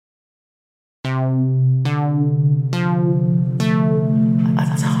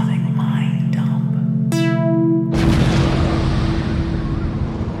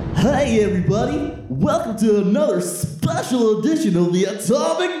Hey everybody, welcome to another special edition of the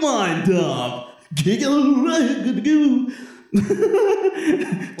Atomic Mind Dump. Today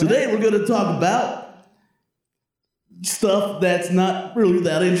we're going to talk about stuff that's not really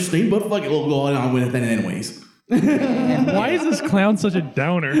that interesting, but fuck it, we'll go on with it anyways. Why is this clown such a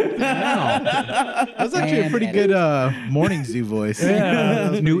downer? That was actually a pretty good morning zoo voice.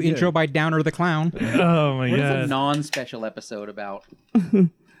 Yeah. New intro by Downer the Clown. Oh my What is a god. non-special episode about?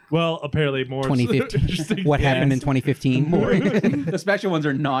 Well, apparently more 2015. What happened in 2015? The special ones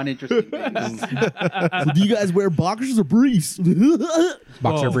are non-interesting things. So do you guys wear boxers or briefs?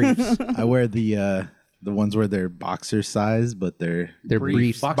 Boxer briefs. I wear the ones where they're boxer size, but they're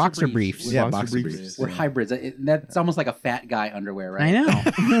Briefs. Boxer briefs. yeah, boxer boxer briefs. briefs. We're hybrids. That's almost like a fat guy underwear, right? I know.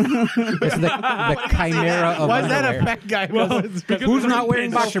 It's the chimera of Why is that underwear. a fat guy? Who's not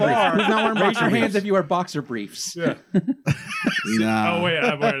wearing boxer briefs? Who's not wearing Raise boxer your hands briefs? if you wear boxer briefs. Yeah. Nah. Oh wait,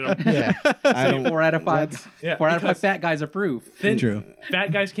 I'm wearing them. Yeah. I don't. 4 out of 5. Yeah, 4 out of 5 because fat guys approve. True.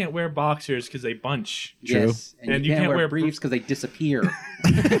 Fat guys can't wear boxers because they bunch. True. Yes, and, And you you can't can't wear wear briefs because they disappear.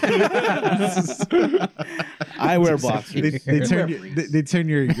 I wear boxers. They turn wear your, briefs. they turn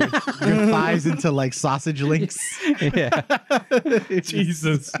your thighs into like sausage links. Yeah.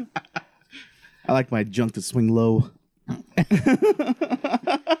 Jesus. I like my junk to swing low.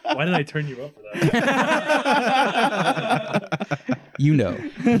 Why did I turn you up for that? You know.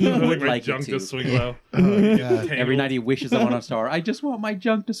 He I would my like junk it to too. swing low. Every night he wishes on a star. I just want my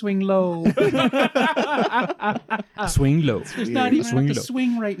junk to swing low. Swing low. There's not even Swing enough to low.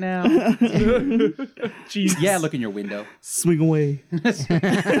 swing right now. Jesus. Yeah, look in your window. Swing away.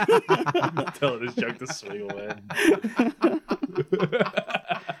 Tell this junk to swing away.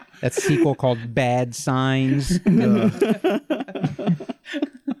 That sequel called Bad Signs.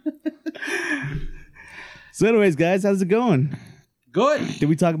 So anyways, guys, how's it going? Good. Did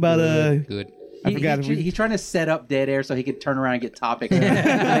we talk about Good. I forgot if we- He's trying to set up dead air so he could turn around and get topics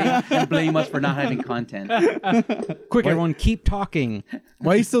and blame us for not having content. Quick, everyone, keep talking.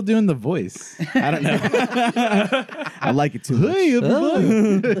 Why are you still doing the voice? I don't know. I like it too much. Hey,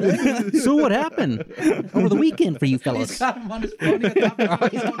 everybody. So what happened over the weekend for you He's fellas? got him on his phone. He's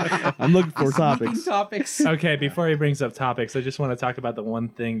got I'm looking for topics. topics. Topics. Okay, before he brings up topics, I just want to talk about the one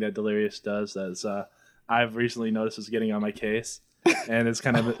thing that Delirious does that's I've recently noticed is getting on my case. And it's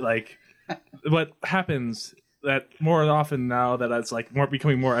kind of like what happens that more often now that it's like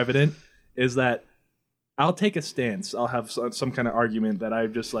becoming more evident is that I'll take a stance. I'll have some kind of argument that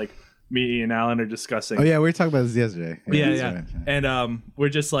I've just like me and Alan are discussing. Oh yeah, we were talking about this yesterday. Yeah. that's right. And we're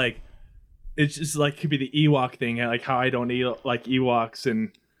just like, it's just like could be the Ewok thing, like how I don't like Ewoks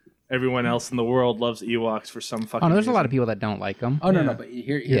and everyone else in the world loves Ewoks for some fucking Oh, no, there's a lot reason. of people that don't like them. Oh, no, but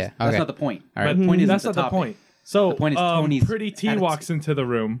here's, Yeah, that's okay. not the point. All right. The point isn't That's not the topic. point. So The point is Tony's Pretty T attitude. walks into the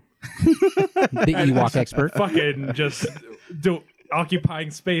room, The Ewok expert. fucking just occupying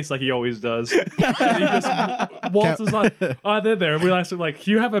space like he always does. And he just waltzes on. They're there. We asked him like,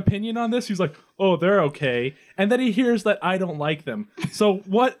 "Do you have an opinion on this?" He's like, "Oh, they're okay." And then he hears that I don't like them. So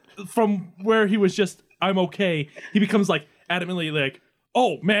what? From where he was just, "I'm okay," he becomes like adamantly like,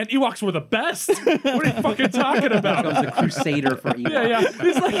 "Oh man, Ewoks were the best." What are you fucking talking about? Becomes the crusader for Ewoks. Yeah.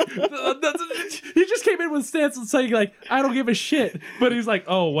 He's like, he just came in with stance and saying like, I don't give a shit. But he's like,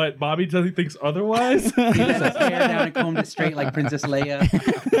 oh, what? Bobby thinks otherwise? He let his hair down and combed it straight like Princess Leia.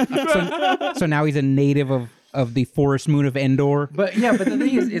 So now he's a native of the forest moon of Endor. But yeah, but the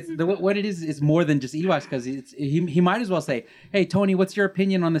thing is, what it is more than just Ewoks because he might as well say, "Hey Tony, what's your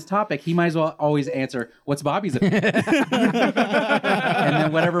opinion on this topic?" He might as well always answer, "What's Bobby's opinion?" And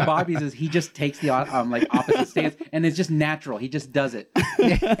then whatever Bobby's is, he just takes the like opposite stance, and it's just natural. He just does it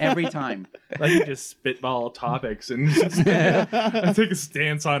every time. Like he just spitball topics and just and take a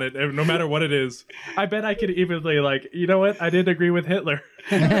stance on it, no matter what it is. I bet I could evenly like, you know what? I didn't agree with Hitler.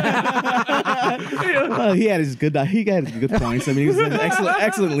 Well, he had his good points. I mean, he was an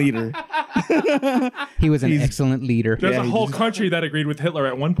excellent leader. He was an excellent leader. There's Yeah, a he whole just- country that agreed with Hitler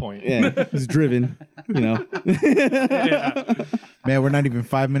at one point. Yeah, he's driven. You know. Yeah. Man, we're not even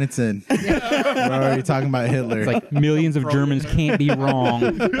 5 minutes in. We're already talking about Hitler. It's like millions of Germans can't be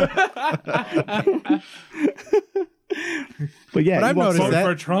wrong. But yeah, But I've Ewoks noticed are- Vote that-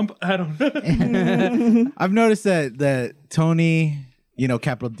 for Trump? I don't know. I've noticed that Tony,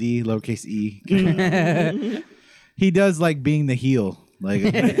 capital D, lowercase e, he does like being the heel. Like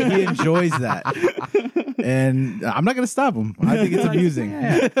he enjoys that, and I'm not gonna stop him. I think it's amusing.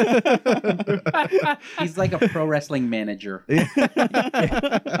 He's like a pro wrestling manager.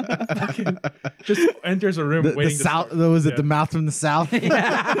 Just enters a room The waiting to south, start. was it Yeah. the mouth from the south?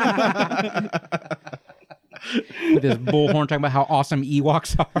 with his bullhorn talking about how awesome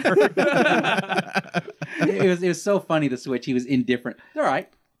Ewoks are. It was so funny to switch. He was indifferent. They're all right.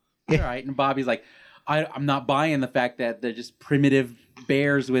 They're all right. And Bobby's like, I'm not buying the fact that they're just primitive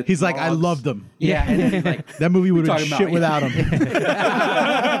bears with He's like, I dogs." love them. Yeah. And then he's like, That movie would have been talking shit about? without him.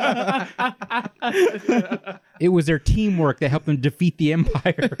 It was their teamwork that helped them defeat the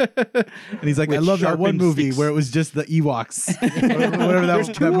Empire. And he's like, I With love that one sharpened movie sticks. where it was just the Ewoks. Whatever that, There's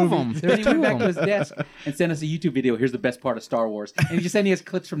that two of movie. them. Then There's he two went of back to them. his desk and sent us a YouTube video. Here's the best part of Star Wars. And he's just sending us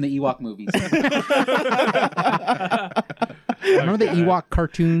clips from the Ewok movies. Remember the Ewok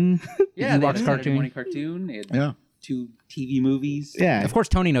cartoon? Yeah, they had Ewoks a Saturday cartoon. morning cartoon. They had Yeah. 2 TV movies. Yeah. Of course,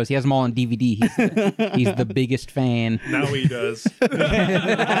 Tony knows. He has them all on DVD. He's the biggest fan. Now he does.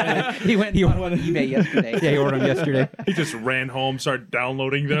 He went and bought one on eBay yesterday. Yeah, he ordered them yesterday. He just ran home, started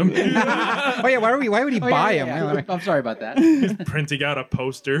downloading them, Oh yeah, why would he buy them? Yeah. I'm sorry about that. printing out a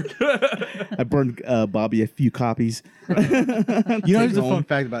poster. I burned Bobby a few copies. You know, here's a home. fun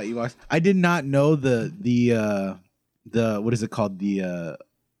fact about Ewoks. I did not know the what is it called,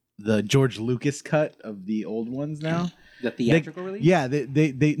 the George Lucas cut of the old ones now. The theatrical release? Yeah,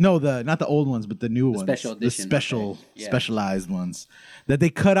 they no, not the old ones, but the new ones, special edition, the special okay. Yeah. specialized ones. That they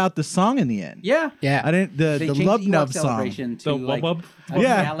cut out the song in the end. Yeah. Yeah. I didn't They the changed Lub Ewok Nub song. celebration to The like Wub a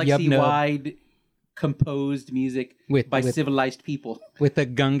Yeah. galaxy-wide composed music With- by with- civilized people. With the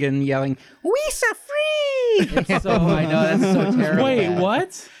Gungan yelling, "We so free!" It's so I know that's so terrible. Wait,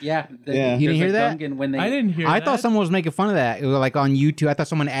 what? Yeah. Yeah. You didn't hear that? When they, I didn't hear I that. thought someone was making fun of that. It was like on YouTube. I thought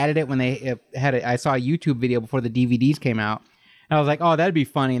someone added it when they had it. I saw a YouTube video before the DVDs came out. And I was like, oh, that'd be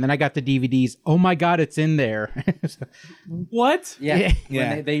funny. And then I got the DVDs. Oh my God, it's in there. What? Yeah.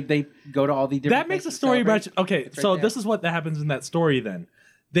 Yeah. When they go to all the different That makes a places to story celebrate. about. Okay, It's right so there. this is what that happens in that story then.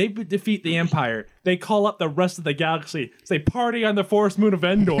 They defeat the Empire. They call up the rest of the galaxy. Say, party on the forest moon of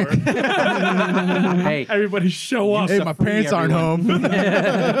Endor. Hey, Everybody show up. Hey, my free, parents aren't everyone. home.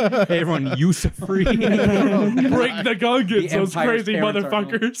 Hey, everyone, you so free. Bring the Gungans, The those Empire's crazy parents aren't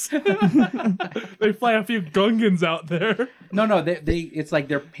motherfuckers. They fly a few Gungans out there. no, they it's like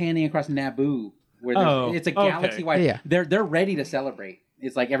they're panning across Naboo, where Oh, it's a okay. galaxy wide. Yeah. They're ready to celebrate.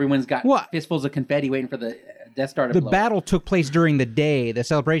 It's like everyone's got What? fistfuls of confetti waiting for the Death Star to The blow. battle took place during the day. The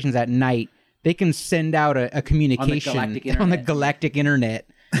celebration's at night. They can send out a communication on the galactic internet.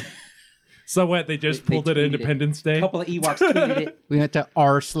 So what? They just They pulled it tweeted Independence A Day. couple of Ewoks tweeted it. We went to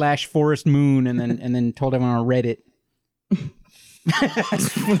r/Forest Moon and then told everyone on Reddit.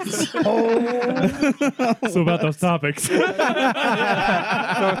 So about those topics. So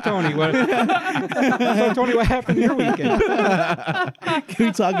Tony, what happened your weekend? Can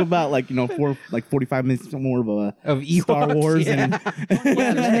we talk about 45 minutes more Of Star Ewoks, Wars yeah. and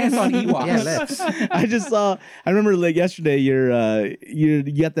Yeah, let's on Ewoks. Yeah, let's. I just saw. I remember yesterday. You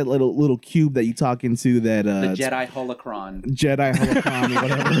got that little cube that you talk into that The Jedi holocron. Jedi holocron or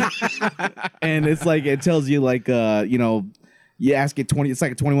whatever, and it's like it tells you you ask it 20. It's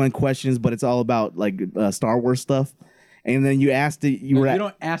like 21 questions, but it's all about Star Wars stuff. And then you asked it. You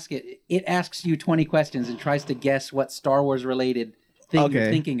don't ask it. It asks you 20 questions and tries to guess what Star Wars related thing you're Okay.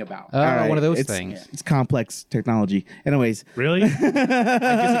 thinking about. All right, One of those it's- things. It's complex technology. Anyways, Really? I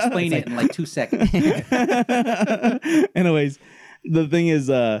just explained it in like 2 seconds. anyways, the thing is,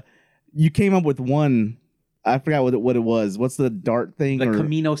 you came up with one. I forgot what it was. What's the dart thing? The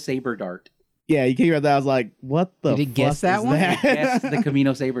Camino Saber Dart. Yeah, you came up with that. I was like, what the? Did it guess fuck that is one? that? Yes, the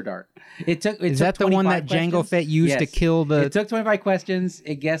Camino Saber Dart. It took Is that the one 25 that Jango questions. Fett used to Yes. kill the? It took 25 questions.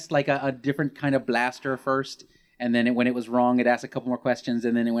 It guessed like a different kind of blaster first, and then when it was wrong, it asked a couple more questions,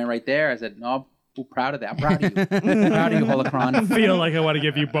 and then it went right there. I said, "No, I'm proud of that. I'm proud of you. Proud of you, Holocron." I feel like I want to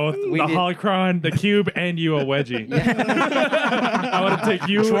give you both the did. holocron, the cube, and you a wedgie. I want to take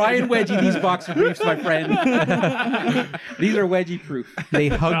you. Try and wedgie these boxer briefs, my friend. These are wedgie proof. They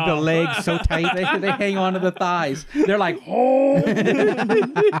hug the No. legs so tight. They hang on to the thighs. They're like, oh.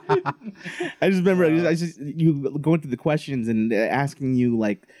 I just remember you going through the questions and asking you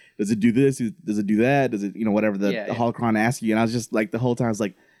does it do this? Does it do that? Does it whatever the holocron asks you? And I was just the whole time I was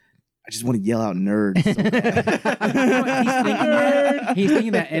like, I just want to yell out nerd. So bad. He's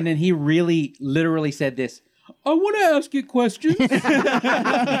thinking that, and then he really, literally said this. I want to ask you questions.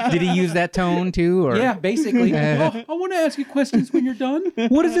 Did he use that tone too? Or Yeah, basically. I want to ask you questions when you're done.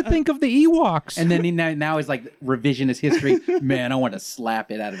 what does it think of the Ewoks? And then now is like revisionist history. Man, I want to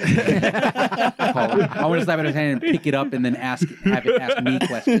slap it out of his hand. I want to slap it out of his hand and pick it up and then have it ask me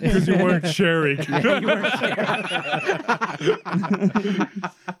questions. Because you weren't sharing. You weren't sharing.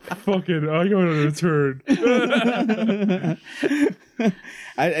 Fucking, I'm going to return.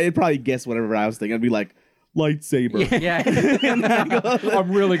 I'd probably guess whatever I was thinking. I'd be like, lightsaber. Yeah.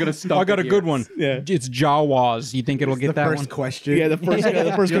 I'm really gonna stump. I got a good one. Yeah. It's Jawas. You think it'll get that First one? question. Yeah, the first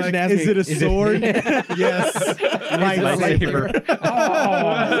question asked is me, it a sword? Yes. Lightsaber.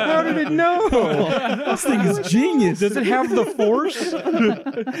 How did it know? this thing is genius. Does it have the Force?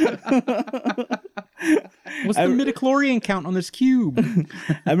 What's the midichlorian count on this cube?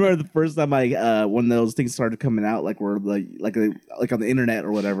 I remember the first time when those things started coming out, like where like on the internet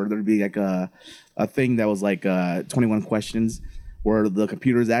or whatever, there'd be like a thing that was like 21 questions, where the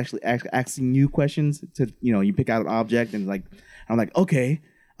computer is actually asking you questions to, you pick out an object, and like I'm like, okay,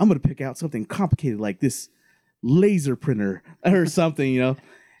 I'm gonna pick out something complicated like this laser printer or something,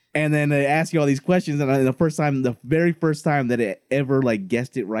 and then they ask you all these questions, and the very first time that it ever like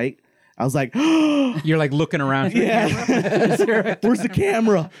guessed it right, I was like, You're like looking around. yeah, where's the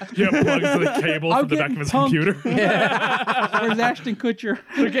camera? Yeah, plugs the cable from the back of his computer. Where's Ashton Kutcher?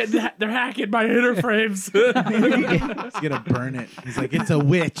 They're hacking my interframes. He's gonna burn it. He's like, it's a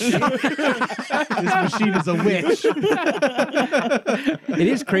witch. This machine is a witch. It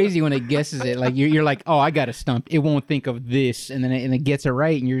is crazy when it guesses it. Like you're like, oh, I got a stump. It won't think of this, and then it gets it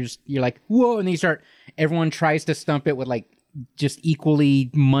right, and you're like, whoa, and then everyone tries to stump it with like just equally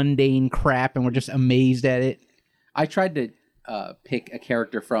mundane crap, and we're just amazed at it. I tried to pick a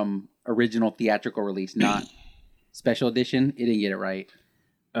character from original theatrical release, not special edition. It didn't get it right.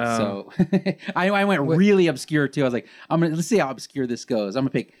 So I went really obscure too. I was like, let's see how obscure this goes. I'm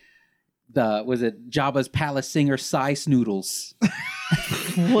gonna pick Jabba's palace singer Sai Snoodles.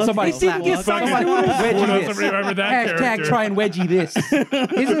 Somebody slap Who doesn't remember that Hashtag character? try and wedgie this.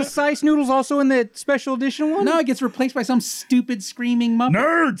 Isn't Sice Noodles also in the special edition one? No, it gets replaced by some stupid screaming Muppet.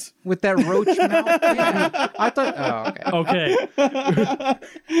 Nerds. With that roach mouth? Yeah. I thought, Okay.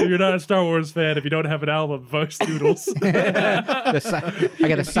 You're not a Star Wars fan if you don't have an album of Vox Noodles. I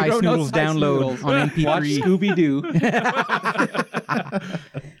got a Sice Noodles download on MP3. Watch Scooby Doo.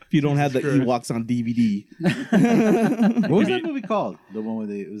 If you don't have the Ewoks on DVD. What was that movie called? The one with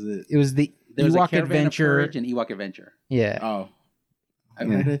it was the There was a Ewok Caravan of Adventure. Courage and Ewok Adventure. Yeah. Oh. Why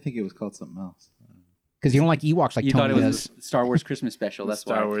did I think it was called something else? Because you don't like Ewoks like You Tony thought it does. was a Star Wars Christmas special. That's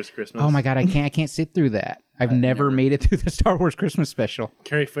Star why. Wars Christmas. Oh my god, I can't sit through that. I've never made it through the Star Wars Christmas special.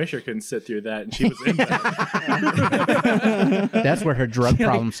 Carrie Fisher couldn't sit through that, and she was in that. That's where her drug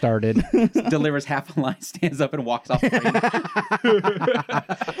problem started. Delivers half a line, stands up, and walks off frame.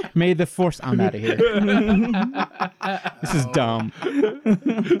 May the Force. I'm out of here. This is dumb.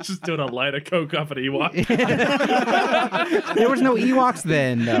 Just doing a line of coke off an Ewok. There was no Ewoks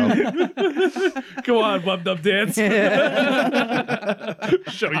then, though. Go on, Wub Dub dance.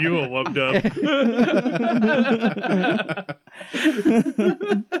 Show you a Wub Dub.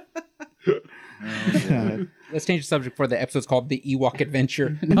 Let's change the subject for the episode's called The Ewok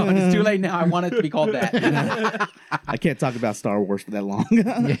Adventure. No, it's too late now. I want it to be called that. I can't talk about Star Wars for that long.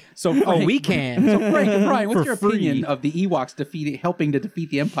 So, Frank, we can. So, Brian, what's For your free. opinion of the Ewoks helping to defeat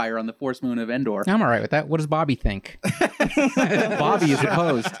the Empire on the Force Moon of Endor? I'm all right with that. What does Bobby think? Bobby is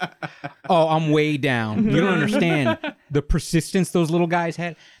opposed. Oh, I'm way down. You don't understand the persistence those little guys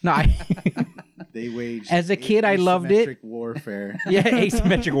had. No, They waged As a kid, I loved it. asymmetric warfare. yeah,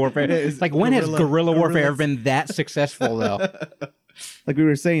 asymmetric warfare. It's Like, when has guerrilla warfare guerrillas. ever been that successful, though? Like we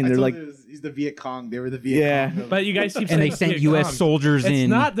were saying, they're like, he's the Viet Cong. They were the Viet Yeah. Cong. But you guys keep And saying they sent Viet U.S. Cong. soldiers It's in.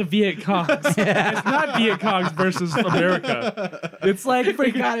 not the Viet Congs. It's not Viet Congs versus America. It's like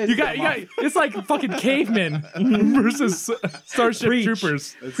it's like fucking cavemen versus Starship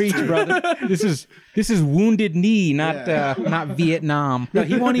Troopers. Preach, brother. This is Wounded Knee, not Vietnam. No,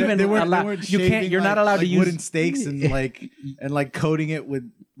 he won't even They weren't allow. You can't. shaving, You're not allowed to use. wooden stakes and coating it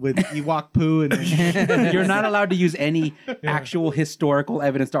with Ewok poo and then You're not allowed to use any actual historical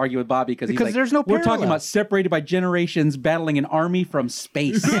evidence to argue with Bobby because there's no We're talking parallel. about separated by generations battling an army from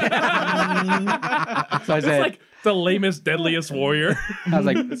space. So I It's said, like the lamest, deadliest warrior. I was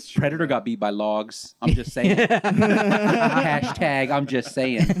like, Predator got beat by logs. I'm just saying. Hashtag, I'm just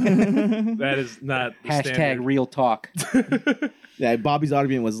saying. That is not the Hashtag standard. real talk. yeah, Bobby's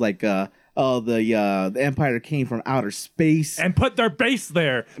argument was like, the Empire came from outer space. And put their base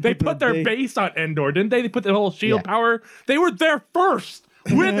there. They put their base on Endor, didn't they? They put the whole shield power. They were there first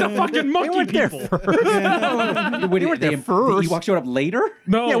with the fucking monkey people. They were there first. The Ewoks showed up later?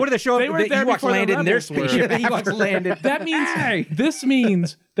 No, Yeah, what did they show up? They were The there Ewoks before the landed in their rebels were. spaceship. The Ewoks landed. That means this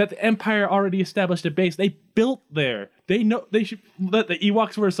means that the Empire already established a base. They built there. They know they should. That the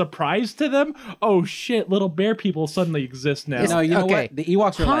Ewoks were a surprise to them. Oh shit! Little bear people suddenly exist now. No, you know Okay. what? The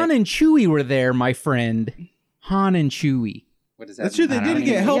Ewoks were Han like... and Chewie were there, my friend. Han and Chewie. What is that? That's true. They didn't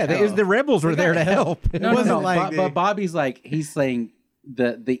get help. Yeah, the rebels were there to help. It wasn't like but Bobby's like, he's saying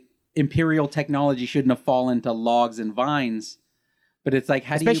the imperial technology shouldn't have fallen to logs and vines. But it's like,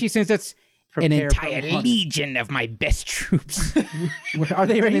 how do you... Especially since it's an prepare for entire logs? legion of my best troops. Are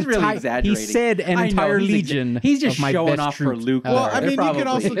they? He's really He exaggerating. said an I know, entire he's legion. He's just of my showing best off for troops. Luke. Well, I They're mean, you could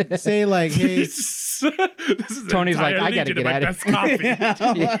probably- also say like, hey, This is Tony's an like, entire I gotta legion get of my at it. best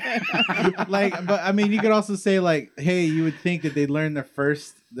coffee. like, but I mean, you could also say like, hey, you would think that they'd learn their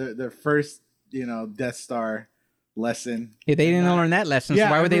first, Death Star lesson. Yeah, they didn't learn that lesson, so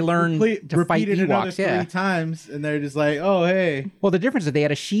why would they learn to fight repeated another Ewoks? Yeah. 3 times, and they're just like, oh, hey. Well, the difference is they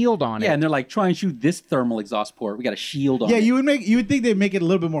had a shield on it. Yeah, and they're like, try and shoot this thermal exhaust port. We got a shield on Yeah, it. you would think they'd make it a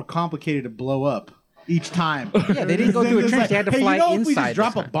little bit more complicated to blow up each time. Yeah, they didn't go through a trench. They had to fly If we inside just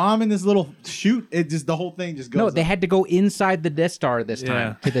drop this a time. bomb in this little chute, the whole thing just goes. No, up. they had to go inside the Death Star this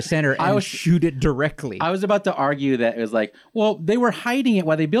time to the center and shoot it directly. I was about to argue that it was like, well, they were hiding it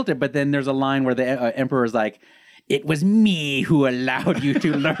while they built it, but then there's a line where the Emperor's like, it was me who allowed you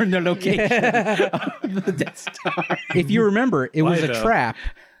to learn the location of the Death Star. If you remember, it was Why, a though? trap.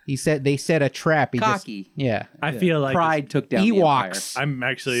 They set a trap. Cocky. I feel like Pride took down the Ewoks I'm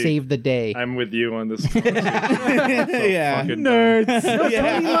actually saved the day. I'm with you on this. Yeah. Nerds.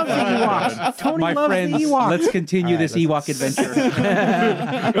 Tony loves the Ewoks. Tony My loves friends, the Ewoks. let's continue this Ewok adventure.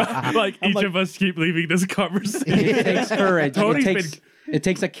 Like each of us keep leaving this conversation. It takes courage. Tony's It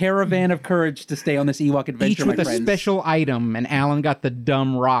takes a caravan of courage to stay on this Ewok adventure, Each my with a friends. special item, and Alan got the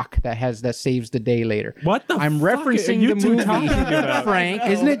dumb rock that saves the day later. What the I'm fuck referencing are you the two movie, talking about? Frank.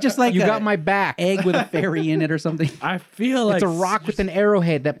 Isn't it just like You a got my back. egg with a fairy in it or something? I feel like It's a rock with an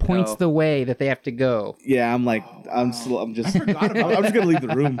arrowhead that points No. the way that they have to go. Yeah, I'm like, I'm just gonna leave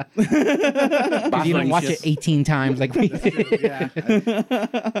the room. Because you don't watch it 18 times like we did.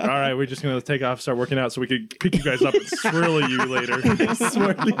 All right, we're just gonna take off, start working out, so we could pick you guys up and swirly you later.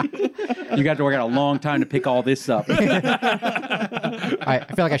 Swirly. You got to work out a long time to pick all this up. I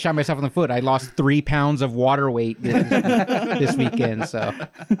feel like I shot myself in the foot. I lost 3 pounds of water weight this weekend, so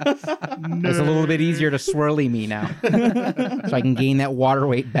it's a little bit easier to swirly me now, so I can gain that water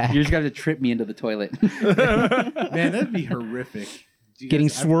weight back. You just got to trip me into the toilet. Man, that'd be horrific. Getting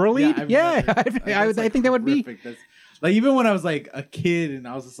swirly? I think that would be. That's, like, even when I was like a kid, and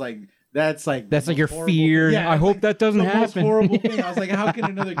I was just like, that's like your horrible fear. thing. Yeah, I it's hope like that doesn't the most happen. horrible thing. I was like, how can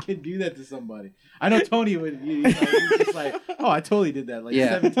another kid do that to somebody? I know Tony would. He's just like, oh, I totally did that like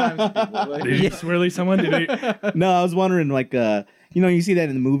 7 times. To people. Like, Did you swirly someone? Did he? No, I was wondering, like, you see that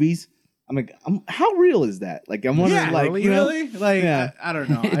in the movies. I'm like, how real is that? Like, I'm wondering, like, really? you know, Like, Yeah. I don't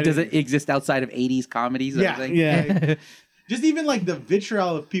know. Does it exist outside of 80s comedies? Yeah, Or yeah. Just even like the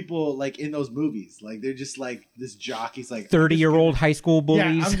vitriol of people like in those movies, like they're just like this jockey's like 30-year-old high school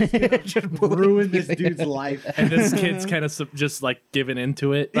bullies. I'm just gonna ruin this dude's life. And this kid's kind of just like giving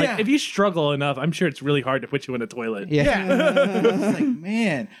into it. Like, Yeah. if you struggle enough, I'm sure it's really hard to put you in a toilet. Yeah. It's like,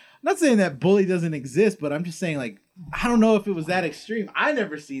 man, I'm not saying that bully doesn't exist, but I'm just saying, like, I don't know if it was that extreme. I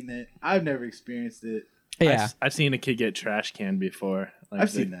never seen it. I've never experienced it. Yeah. I've seen a kid get trash canned before. Like,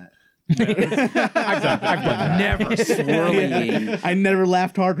 I've seen that. I've done that. Never swirling. I never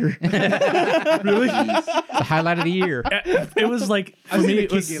laughed harder. Really? The highlight of the year. It was like, for I've seen me, a it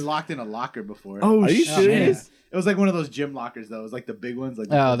kid was. get locked in a locker before. Oh, Are you shit. serious? It was like one of those gym lockers, though. It was like the big ones. Like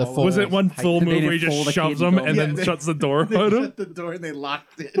Oh, the full- full- Was it one full They move didn't where he fold just the shoves kid them and and go- then Yeah, shuts the door They on him? shut the door and they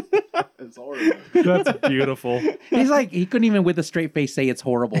locked it. It's horrible. That's beautiful. He's like, he couldn't even with a straight face say it's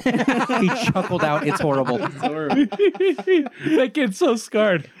horrible. He chuckled out, it's horrible. It's horrible. That kid's so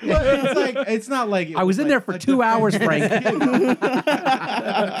scarred. But it's like, it's not like it I was in like there for a 2 hours, Frank.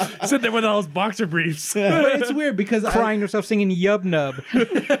 Sitting there with all his boxer briefs. But it's weird because Crying herself singing Yub Nub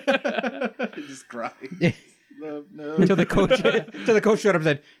just crying. No. until the coach showed up and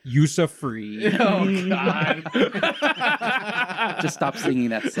said, "Yusa free." Oh God! Just stop singing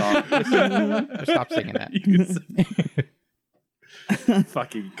that song. Just stop singing that.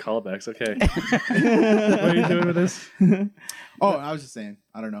 Fucking callbacks. Okay. What are you doing with this? Oh, I was just saying.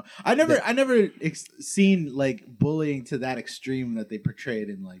 I don't know. I never seen like bullying to that extreme that they portrayed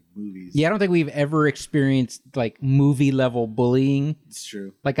in like movies. Yeah, I don't think we've ever experienced like movie level bullying. It's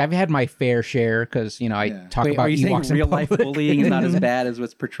true. Like I've had my fair share because I Yeah. talk Wait, about are you saying Ewoks in real life public. bullying is not as bad as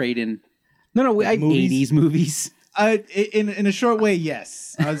what's portrayed in No, 80s movies? In a short way,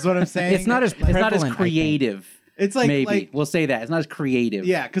 yes. That's what I'm saying. It's not as It's not as prevalent, I think. creative. It's like Maybe we'll say that it's not as creative.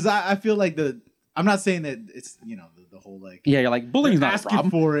 yeah, because I feel like I'm not saying that it's the whole like Yeah, you're like bullying's not a asking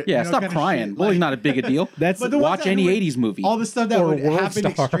problem. for it, Yeah, you know, stop kinda crying. shit. Bullying's Like- not a big a deal. That's But the ones Watch that any would- 80s movie. all the stuff that Or would World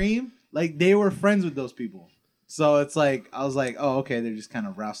happen Star. extreme. Like they were friends with those people, So it's like I was like, oh, okay, they're just kind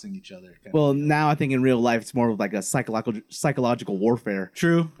of rousting each other. Well, now I think in real life it's more of like a psychological warfare.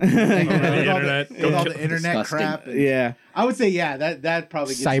 True. With all the internet Disgusting. crap. Yeah, I would say that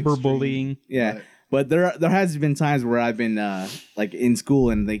probably gets Cyberbullying. yeah. But there has been times where I've been like in school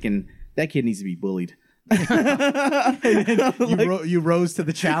and that kid needs to be bullied. You rose to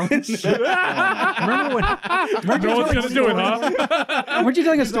the challenge. Remember when? No one's gonna do it, huh? Weren't you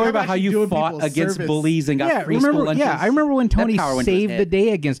telling a story about how you doing fought people's against service. bullies and got Yeah, free school remember? lunches? Yeah, I remember when Tony That power went to his saved the head. day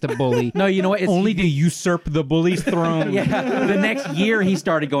against a bully. No, you know what? It's Only to usurp the bully's throne. Yeah. The next year he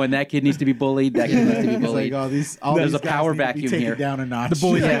started going, that kid needs to be bullied. That kid needs to be It's bullied. like, There's these a guys power need to be vacuum taken here. down a notch. The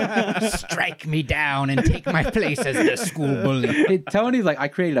bully's like, strike me down and take my place as the school bully. Hey, Tony's like, I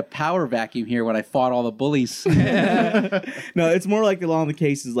created a power vacuum here when I fought all the bullies. No, it's more like along the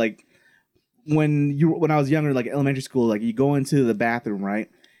cases like when I was younger, like elementary school, like you go into the bathroom, right,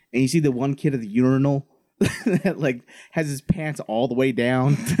 and you see the one kid at the urinal that like has his pants all the way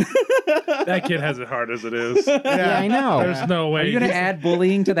down. That kid has it hard as it is. Yeah, I know. There's no way. Are you going to add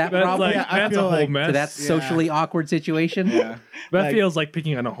bullying to that That's problem? like, Yeah, I that's a feel whole like- mess. to that socially awkward situation? Yeah. That like- feels like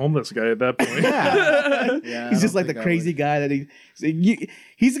picking on a homeless guy at that point. Yeah, He's I just don't like the think I crazy guy that he's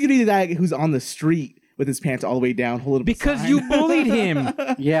gonna be the guy who's on the street with his pants all the way down, holding up a Because sign. you bullied him.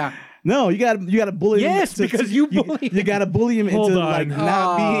 Yeah. No, you got to bully him. Yes, because you bullied You got to bully him Hold into on. like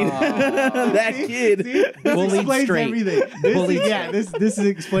not being that kid. This Bullied explains straight. everything. This, Bullied yeah, this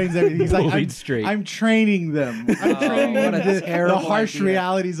explains everything. He's like, Bullied straight. I'm training them. I'm training what them a the terrible harsh idea.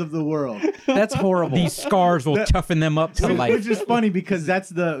 realities of the world. That's horrible. These scars will toughen them up to Which life. is funny because that's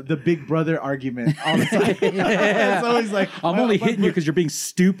the big brother argument all the time. It's always like, I'm only hitting you because you're being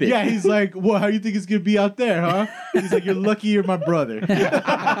stupid. Yeah, he's like, well, how do you think it's gonna be out there, huh? He's like, you're lucky you're my brother.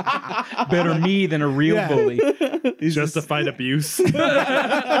 Better me than a real Yeah. bully. He's Justified abuse.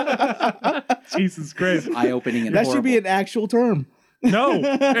 Jesus Christ. Eye-opening and That horrible. should be an actual term. No, it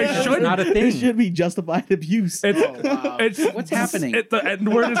It's shouldn't. not a It thing. should be justified abuse. It's What's happening? The N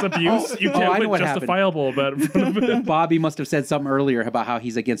word is abuse. You I can't know put what happened. justifiable about it. Bobby must have said something earlier about how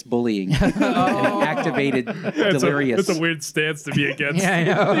he's against bullying. And it activated delirious. It's a weird stance to be against. Yeah, I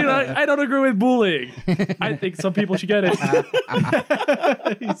know. You know, I don't agree with bullying. I think some people should get it.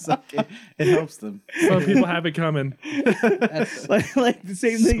 He's like, it helps them. Some people have it coming. That's, like the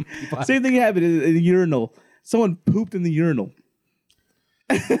same thing. Same thing happened in the urinal. Someone pooped in the urinal.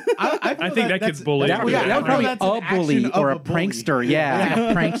 I think that kid's bullied. that was probably That's an a bully action of or a a bully. prankster. Yeah. Like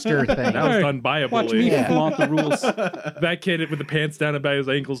a prankster thing. That was done by a Watch bully. me flaunt the rules. That kid with the pants down about his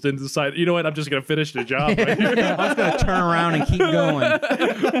ankles didn't decide, you know what, I'm just going to finish the job right here. I'm just gonna turn around and keep going.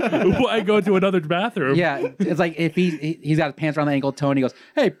 Why go to another bathroom? Yeah, it's like if he's got his pants around the ankle, Tony goes,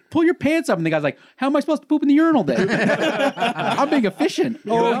 "Hey, pull your pants up," and the guy's like, "How am I supposed to poop in the urinal then? I'm being efficient."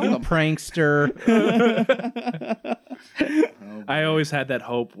 Oh, you prankster. I always had that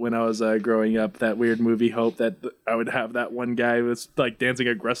hope when I was growing up, that weird movie hope that I would have that one guy who was like dancing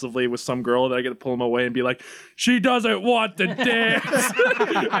aggressively with some girl that I get to pull him away and be like, she doesn't want to dance.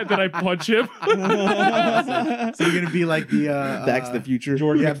 And then I punch him. So you're gonna be like the Back to the Future.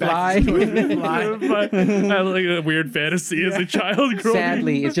 yeah, Back to the But I had like a weird fantasy as a child growing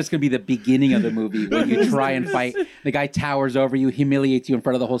Sadly, it's just gonna be the beginning of the movie when you try and fight. The guy towers over you, humiliates you in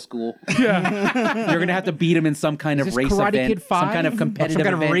front of the whole school. Yeah. You're gonna have to beat him in some kind of this race Karate event, Kid 5? some kind of competitive Some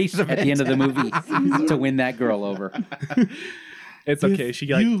kind of event race at the end of the movie to win that girl over. It's okay. She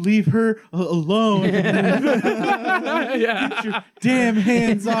like, You leave her alone. yeah. Damn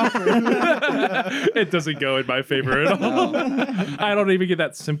hands off her. It doesn't go in my favor at all. I don't even get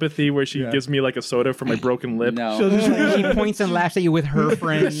that sympathy where she gives me like a soda for my broken lip. No. She points and laughs at you with her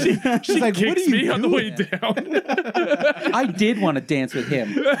friends. She like, what kicks are you me on the way doing? down. I did want to dance with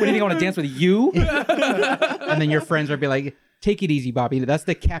him. What do you think I want to dance with you? And then your friends would be like, take it easy, Bobby. That's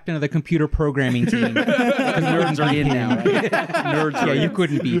the captain of the computer programming team. Because nerds are in now. Right? Nerds are Yeah, you in.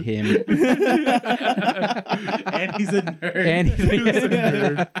 couldn't beat him. And he's a nerd. And he's a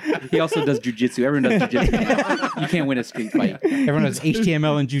nerd. He also does jujitsu. Everyone does jujitsu now. You can't win a street fight. Everyone has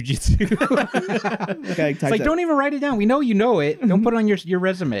HTML and jujitsu. Okay, It's like, don't even write it down. We know you know it. Don't put it on your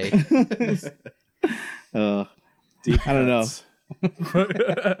resume. I don't know.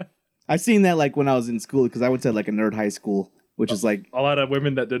 I've seen that like when I was in school because I went to like a nerd high school, which is like A lot of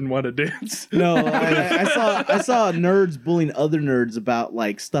women that didn't want to dance. no. I saw nerds bullying other nerds about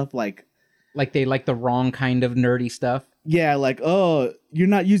like stuff like Like they like the wrong kind of nerdy stuff. yeah, like oh you're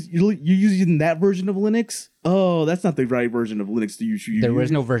not you're using that version of Linux. Oh, that's not the right version of Linux that you should use. There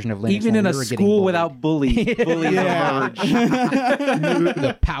was no version of Linux. Even in a school without bullies emerge.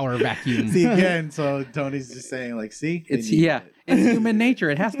 The power vacuum. See again. So Tony's just saying, like, see, It's human nature.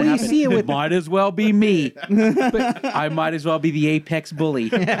 It has to happen. see it with- might as well be me. But I might as well be the apex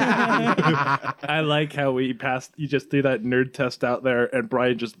bully. I like how you just threw that nerd test out there, and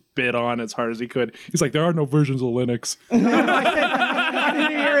Brian just bit on as hard as he could. He's like, there are no versions of Linux. I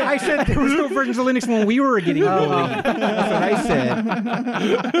didn't hear it. I said there was no versions of Linux when we were getting bullied. That's what I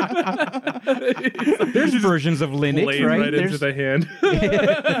said. There's versions of Linux, Laid right? into the hand.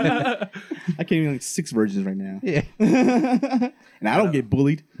 I can't even 6 versions right now. Yeah. And I don't get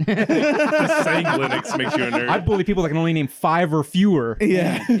bullied. Just saying Linux makes you a nerd. I bully people that can only name 5 or fewer.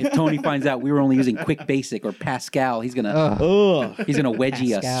 Yeah. If Tony finds out we were only using Quick Basic or Pascal, he's gonna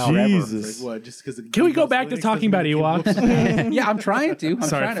wedgie us Pascal. forever. Jesus. like, what? Just because Can we go back to talking about Ewoks? Yeah, I'm trying to. I'm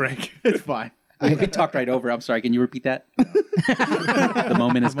Sorry, trying Frank. It's fine. I talked right over. I'm sorry. Can you repeat that? The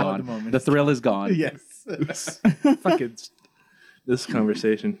moment is gone. moment The thrill is gone. Yes. Fucking this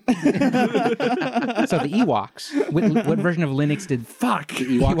conversation. So the Ewoks. What version of Linux did Fuck.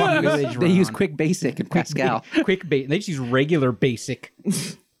 Ewok Village They run use on? Quick Basic and Pascal. Quick bait. They just use regular basic.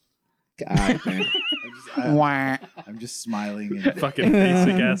 God, man. Wah. I'm just smiling. And Fucking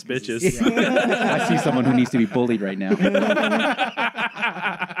basic ass bitches. I see someone who needs to be bullied right now.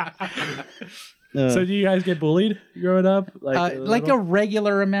 So do you guys get bullied growing up? Like a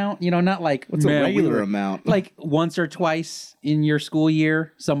regular amount, not like What's a regular amount? Like once or twice in your school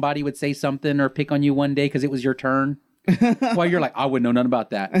year, somebody would say something or pick on you one day because it was your turn. Well, you're like, I wouldn't know nothing about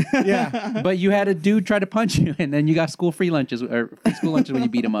that. yeah. But you had a dude try to punch you, and then you got free lunches or free school lunches when you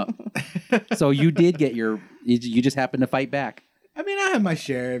beat him up. So you did get you just happened to fight back. I mean, I had my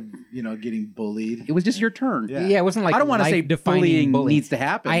share of, getting bullied. It was just your turn. Yeah. Yeah, it wasn't like I don't want to say life-defining bullying needs to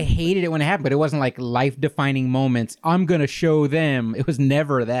happen. I hated it when it happened, but it wasn't like life-defining moments. I'm going to show them. It was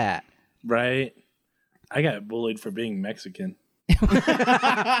never that. Right. I got bullied for being Mexican.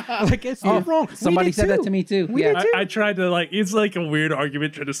 Like, it's not wrong. Somebody said that to me too. Yeah. I tried to it's like a weird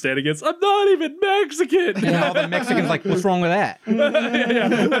argument trying to stand against. I'm not even Mexican. And all the Mexicans like, what's wrong with that?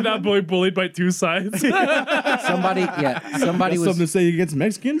 Yeah. I'm not bullied by two sides. Somebody That's was something to say against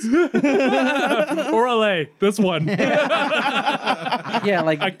Mexicans? Orale, this one. like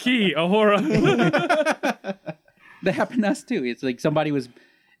A key, a horror. that happened to us too. It's like somebody was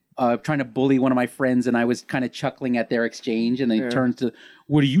trying to bully one of my friends, and I was kind of chuckling at their exchange, and they turned to,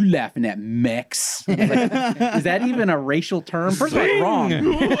 "What are you laughing at, Mex?" I was like, is that even a racial term? First of all, it's wrong.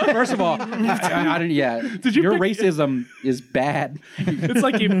 First of all, I don't. Yeah, your racism is bad. It's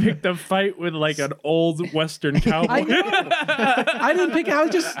like you picked a fight with like an old Western cowboy. I know. I didn't pick. I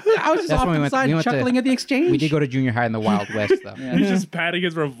was just That's off when to the side chuckling at the exchange. We did go to junior high in the Wild West, though. He's just patting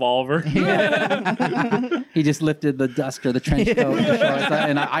his revolver. He just lifted the duster, the trench coat, the shorts,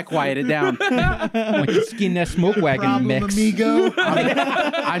 and I quieted down. Why don't you skin that smoke wagon, Problem, Mex? amigo.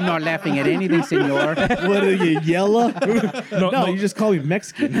 I'm not laughing at anything, senor. What are you, yellow? No, No, you just call me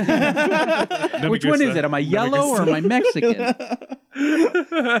Mexican. Which one is it? Am I yellow or am I Mexican?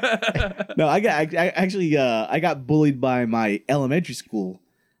 No, I got bullied by my elementary school.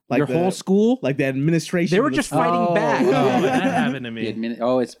 Like Your whole school? Like the administration. They were of the just school. fighting back. Oh, that happened to me.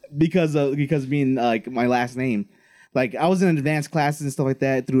 It's because being like my last name. Like I was in advanced classes and stuff like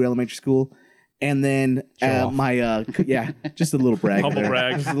that through elementary school. And then just a little brag. Humble there.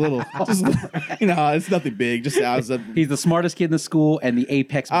 brag. Just a little, it's nothing big. Just he's the smartest kid in the school and the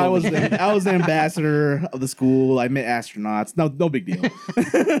apex bully. I was the ambassador of the school. I met astronauts. No big deal.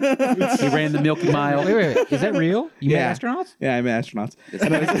 He ran the Milky Mile. Wait. Is that real? You met astronauts? Yeah, I met astronauts.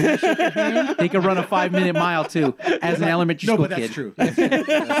 He could run a 5-minute mile too as an elementary school but that's kid. true.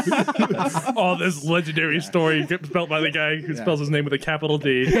 Oh, this legendary story spelled by the guy who spells his name with a capital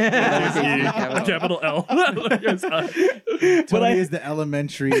D, capital L. Tony is the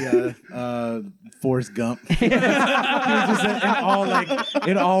elementary Forrest Gump. He was just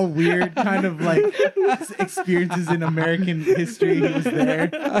in all weird kind of like experiences in American history. He was there.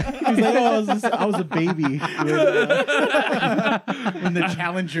 He was like, I was a baby when the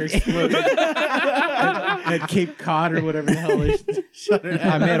Challenger exploded at Cape Cod or whatever the hell it is.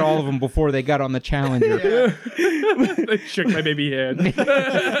 I met all of them before they got on the Challenger. They shook my baby hand.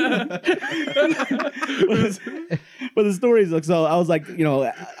 But the story is like, so I was like,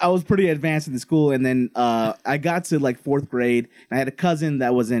 I was pretty advanced in the school, and then I got to like 4th grade, and I had a cousin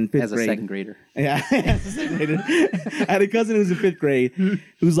that was in 5th grade. As a second grader. Yeah, as a second grader. I had a cousin who was in 5th grade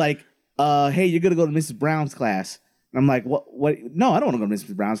who's like, hey, you're gonna go to Mrs. Brown's class. And I'm like, what? No, I don't want to go to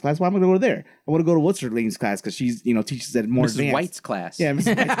Mrs. Brown's class. Why am I going to go there? I want to go to what's her name's class because she's, teaches at more Mrs. advanced. White's class. Yeah,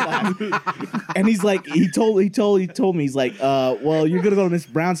 Mrs. White's class. And he's like, he told me, he's like, well, you're going to go to Miss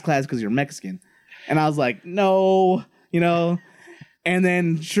Brown's class because you're Mexican. And I was like, no, And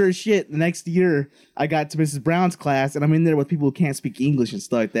then, sure as shit, the next year, I got to Mrs. Brown's class, and I'm in there with people who can't speak English and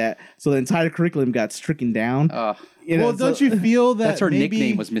stuff like that. So the entire curriculum got stricken down. Don't you feel that that's her maybe,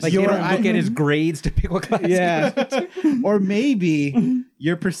 nickname was Mrs. Like you Brown? don't look at his grades to pick what class. Yeah. or maybe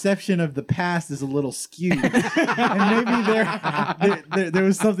your perception of the past is a little skewed, and maybe there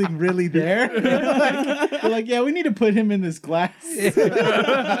was something really there. They're like, yeah, we need to put him in this class. These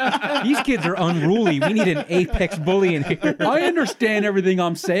kids are unruly. We need an apex bully in here. I understand everything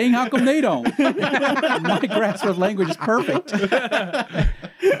I'm saying. How come they don't? My grasp of language is perfect. I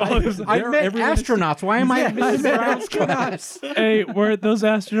met astronauts. Why am I at Mrs. Brown's class? Hey, were those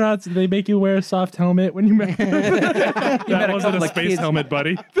astronauts? Did they make you wear a soft helmet when you met? That wasn't a space helmet,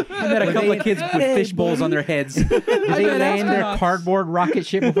 buddy. I met a couple of kids with fish bowls on their heads. Did they land their cardboard rocket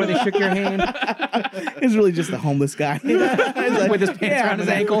ship before they shook your hand? It's really just a homeless guy. With his pants around his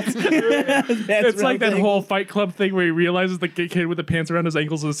ankles. It's like that whole Fight Club thing where he realizes the kid with the pants around his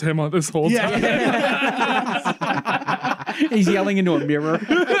ankles is him on this whole time. He's yelling into a mirror.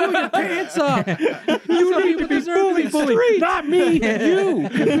 Put your pants up. You need to be bullied. Not me, you.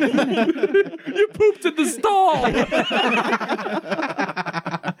 You pooped in the stall.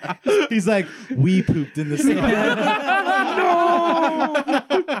 He's like, we pooped in the stall.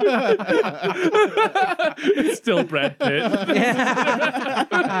 It's still Brad Pitt.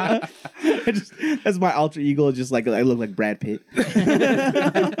 That's my alter ego. Just like I look like Brad Pitt.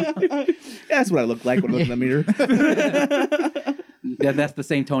 That's what I look like when I look in the mirror. That's the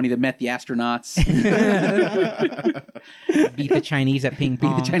same Tony that met the astronauts. Beat the Chinese at ping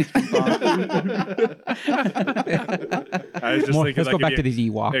pong. The Chinese ping-pong. I was just thinking, let's go back to these a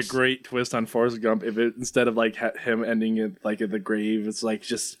Ewoks. great twist on Forrest Gump. If it instead of like him ending it like in the grave, it's like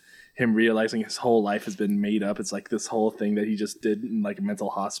just him realizing his whole life has been made up. It's like this whole thing that he just did in like a mental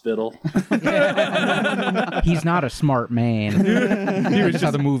hospital. He's not a smart man. That's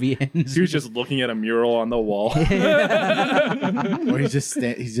how the movie ends. He was just looking at a mural on the wall. Or he's just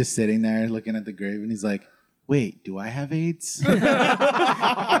sitting there looking at the grave, and he's like, wait, do I have AIDS? That's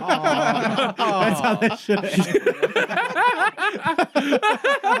how that should end.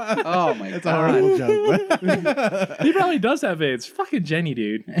 Oh my That's a god. horrible joke. He probably does have AIDS. Fucking Jenny,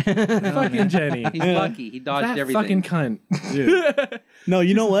 dude. Fucking Jenny. He's lucky. He dodged That everything. fucking cunt. No,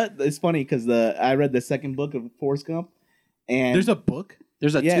 you know what? It's funny because I read the second book of Forrest Gump, and There's a book,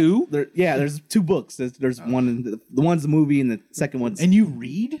 There's a two. There's two books. There's one. The one's the movie, and the second one's. and you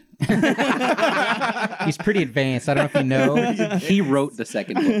read? He's pretty advanced. I don't know if you know. He wrote the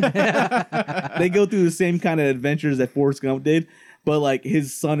second book. They go through the same kind of adventures that Forrest Gump did, but like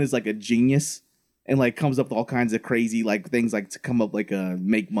his son is like a genius, and like comes up with all kinds of crazy like things like to come up like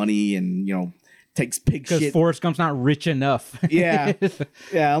make money and takes pig Because shit. Forrest Gump's not rich enough. Yeah.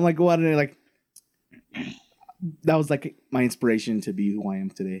 I'm like, what? And like, that was like my inspiration to be who I am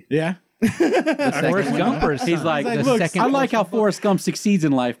today. Yeah. Forrest Gumper's He's like, the look, second. I like how Forrest Gump succeeds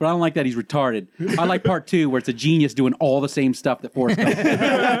in life, but I don't like that he's retarded. I like part 2 where it's a genius doing all the same stuff that Forrest Gump did.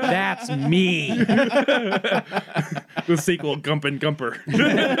 That's me. The sequel, Gump and Gumper.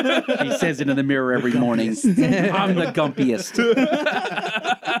 He says it in the mirror every morning. I'm the gumpiest.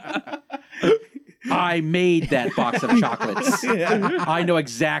 I made that box of chocolates. I know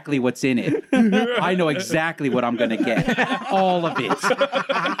exactly what's in it. I know exactly what I'm going to get. All of it.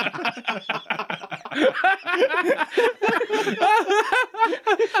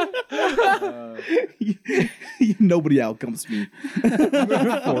 Nobody outcomes me.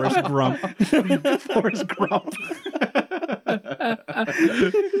 Forrest Grump. Forrest Gump.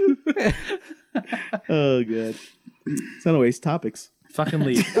 Oh god. So anyways, topics. Fucking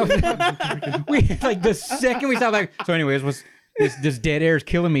leave. We like the second we start like. So, anyways, this dead air is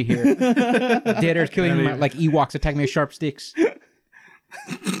killing me here. Dead air is killing me like Ewoks attacking me with sharp sticks.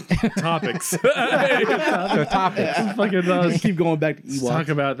 Topics. So topics. Fucking Keep going back to let's Ewoks. talk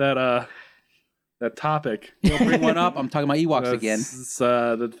about that topic. You'll bring one up. I'm talking about Ewoks That's again.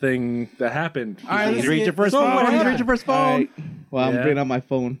 the thing that happened. All right, He's reached your first phone. He's reached your first All phone. right. Well, I'm Yeah. bringing up my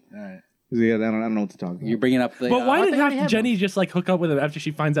phone. All right. Yeah, I don't know what to talk about. You're bringing up the. But why did they already have Jenny just like hook up with him after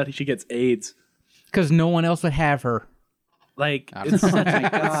she finds out she gets AIDS? Because no one else would have her. Like, it's Oh my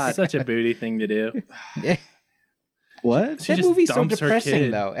God. such a booty thing to do. What? She That just movie's so dumps her depressing,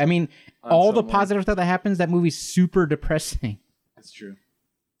 kid though. I mean, on all the someone. positive stuff that happens, that movie's super depressing. That's true.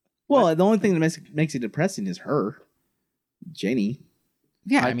 Well, the only thing that makes it depressing is her, Jenny.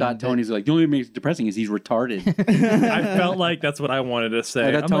 Yeah, I thought Tony's like, the only thing that makes it depressing is he's retarded. I felt like that's what I wanted to say.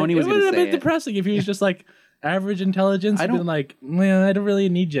 I thought Tony was it gonna would have say been it. depressing if he was just like average intelligence. I'd been like, man, I don't really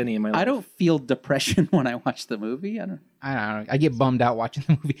need Jenny in my life. I don't feel depression when I watch the movie. I don't know. I get bummed out watching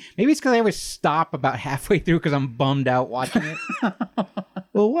the movie. Maybe it's because I always stop about halfway through because I'm bummed out watching it.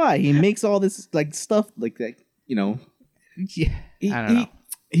 Well, why? He makes all this like stuff like that, you know. Yeah, I don't know.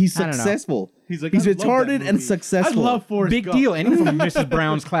 He's successful. He's retarded and successful. I love Forrest Big Gump. deal. Anyone from Mrs.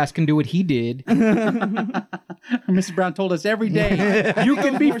 Brown's class can do what he did. Mrs. Brown told us every day, you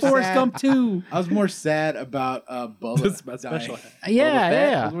can be Forrest Gump too. I was more sad about Bubba. This is my special.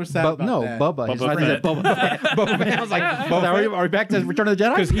 Yeah. I was more sad about that. Bubba. His Bubba friend- Fett. Bubba Fett. I was like, Are we back to Return of the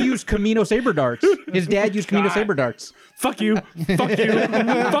Jedi? because he used Camino saber darts. His dad used Camino saber darts. Fuck you. Fuck you.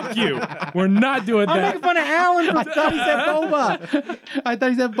 Fuck you. We're not doing I'm that. making fun of Alan. I thought he said Boba. I thought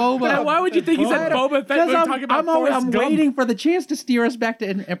he said Boba. Man, why would you think he said Boba Fett when we're talking about Forrest I'm Gump? waiting for the chance to steer us back to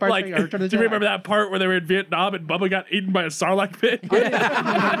Empire Like, Strikes Back or Return do of the you Jedi. remember that part where they were in Vietnam and Bubba got eaten by a Sarlacc Pit?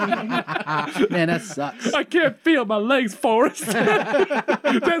 Man, that sucks. I can't feel my legs, Forrest.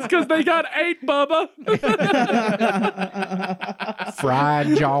 That's because they got ate, Bubba. Fried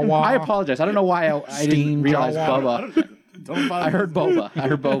Jawa. I apologize. I don't know why I didn't Steamed realize Jawa. Bubba. I heard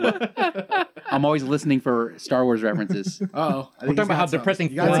Boba. I'm always listening for Star Wars references. Oh, We're talking about how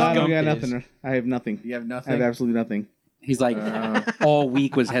depressing got Forrest I Gump got is. nothing. I have nothing. You have I nothing. have absolutely nothing. He's like, all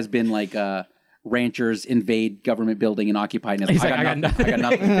week has been like ranchers invade government building and occupy. And He's I like, got nothing. I got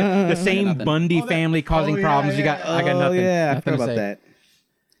nothing. The same Bundy family causing yeah, problems. yeah. I got nothing. Yeah, I nothing forgot to about say. that.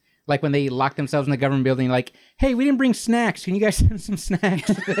 Like when they lock themselves in the government building, like, hey, we didn't bring snacks. Can you guys send some snacks?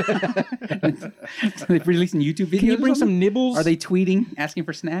 They're releasing YouTube videos. Can you bring or something? some nibbles? Are they tweeting asking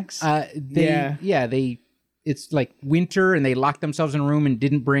for snacks? It's like winter and they locked themselves in a room and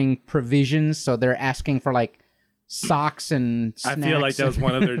didn't bring provisions, so they're asking for like socks and I snacks. feel like that was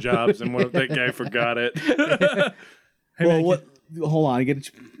one of their jobs, and that guy forgot it. Well, what? Hold on.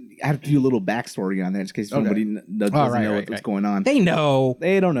 I have to do a little backstory on there, just in case somebody doesn't know what's going on. They know.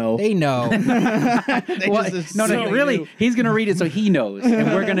 They don't know. They know. Really, he's gonna read it so he knows,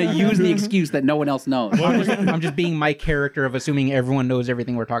 and we're gonna use the excuse that no one else knows. I'm just being my character of assuming everyone knows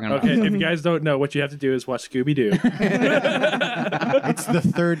everything we're talking about. Okay, if you guys don't know, what you have to do is watch Scooby Doo. It's the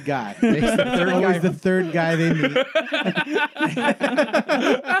third guy. It's the third guy. The third guy they meet.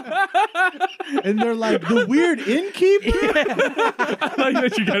 And they're like, the weird innkeeper? I like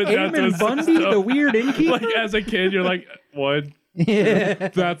that you got it down to Eamon Bundy, stuff. the weird innkeeper. Like as a kid, you're like, what? Yeah.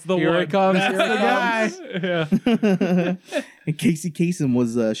 That's the Here one. it comes. That's Here the it guy. Yeah. And Casey Kasem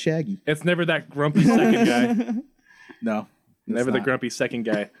was Shaggy. It's never that grumpy second guy. No. Never the not. grumpy second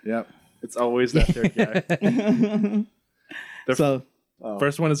guy. Yep. It's always that third guy. The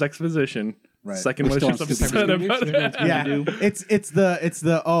first one is exposition. Right. Second We're one is still just on upset Scooby-Doo. about it. Yeah.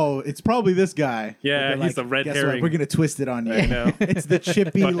 It's probably this guy. Yeah, But he's the red guess herring. What? We're gonna twist it on you. I know. It's the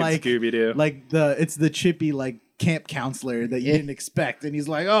chippy Fucking like Scooby-Doo. it's the chippy like camp counselor that you didn't expect, and he's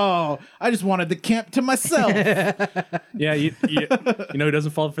like, "Oh, I just wanted the camp to myself." Yeah, you know who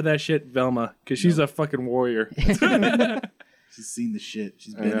doesn't fall for that shit? Velma, because she's a fucking warrior. She's seen the shit.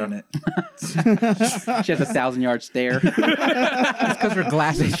 She's been in it. She has a 1,000-yard stare. It's because her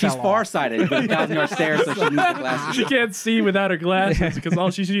glasses She's fell off. farsighted, but 1,000-yard stare, so she needs the glasses. She can't see without her glasses because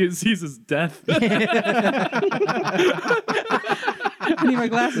all she sees is death. I need my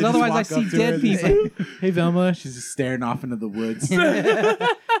glasses, otherwise I see dead people. Hey, Velma. She's just staring off into the woods. What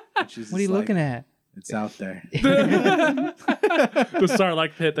are you looking at? It's out there. The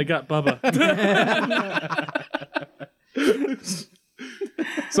Sarlacc Pit, they got Bubba.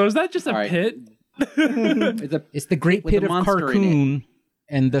 So is that just a All right. pit? It's the Great With Pit a of monster in it. Carcoon,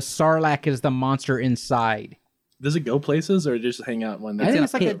 and the Sarlacc is the monster inside. Does it go places or just hang out one I day? think in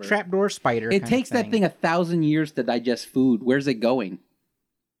it's a like a pit. trapdoor spider. It kind takes of that thing 1,000 years to digest food. Where's it going?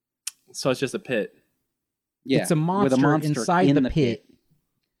 So it's just a pit. Yeah, It's a with monster inside in the pit.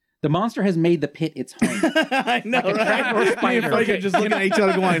 The monster has made the pit its home. I know, right? Me and spider. Frank are just looking at each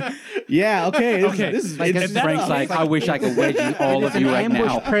other going, yeah, okay. This is Like it's a- Frank's like, I wish I could wedgie all It's of an you right ambush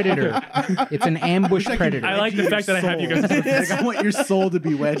now. predator. It's an ambush predator. I like the fact that I have you guys. Like, I want your soul to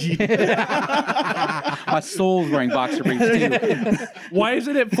be wedgie. My soul's wearing boxer briefs too. Why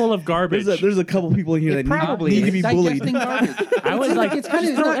isn't it full of garbage? there's a couple people in here that probably need to be Digesting bullied. garbage. I was like, It's kind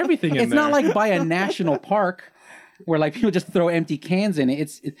of throw everything in It's not there. like by a national park where like people just throw empty cans in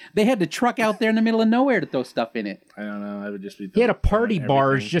it. They had to truck out there in the middle of nowhere to throw stuff in it. I don't know. I would just be. He had a party throwing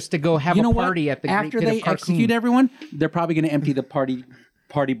barge everything. just to go have You know a what? party at the After Great Pit they of Carcoon. execute everyone, they're probably going to empty the party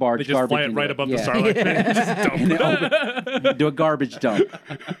barge They just garbage. fly it into right it. above Yeah. the Sarlacc Pit. and just dump. Do a garbage dump.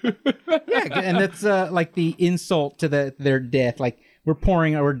 Yeah, and that's like the insult to their death. Like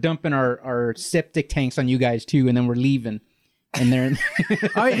we're dumping our septic tanks on you guys too, and then we're leaving. And they're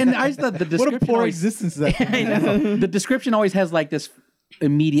I just thought the description What a poor always, existence that. I know. The description always has like this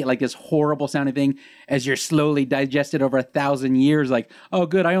immediate, like this horrible sounding thing as you're slowly digested over 1,000 years. Like, oh,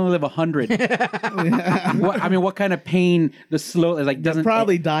 good, I only live 100. What kind of pain? The slow is like doesn't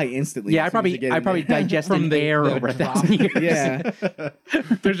probably die instantly. Yeah, I probably digest from the air over 1,000 years. Yeah,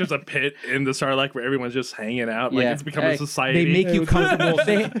 There's just a pit in the Sarlacc where everyone's just hanging out. Like it's become a society. They make you comfortable.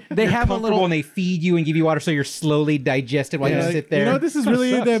 They have a little, and they feed you and give you water, so you're slowly digested while you sit there. You know, this is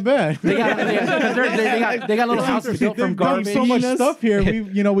really ain't that bad. they got little houses built from There's garbage. so much stuff here.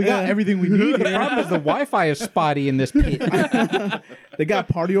 We got everything we need. The problem is the Wi-Fi is spotty in this pit. they got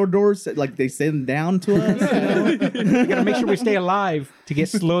patio doors. Like they send down to us. We gotta make sure we stay alive to get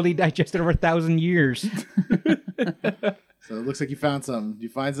slowly digested over 1,000 years. So it looks like you found something. Did you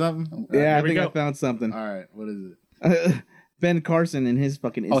find something? Yeah, I we think go. I found something. All right. What is it? Ben Carson and his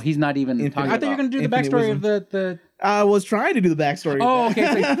fucking. Oh, he's not even Infinite- talking I thought you were about. gonna do the Infinite backstory wisdom. of the. I was trying to do the backstory. Oh,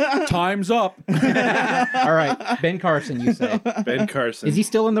 okay. So time's up. All right, Ben Carson. You say Ben Carson. is he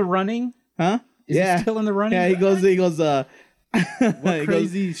still in the running? Huh? Is he still in the running? Yeah, he goes. He goes. What he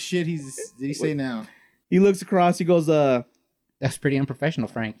crazy shit did he say now? He looks across. He goes. That's pretty unprofessional,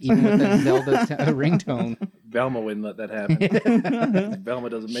 Frank. Even with the Zelda ringtone. Velma wouldn't let that happen. Velma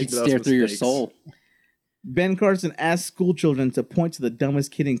doesn't make She'd those stare through your mistakes. soul. Ben Carson asks school children to point to the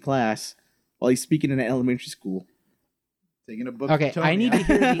dumbest kid in class while he's speaking in an elementary school. Taking a book. Okay, from Tony. I need to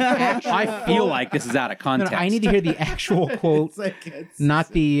hear the actual. I feel like this is out of No, context. I need to hear the actual quote, It's like it's, not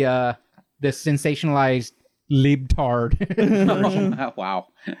the sensationalized libtard version. Oh, wow.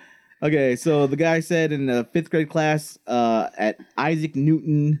 Okay, so the guy said in the 5th grade class at Isaac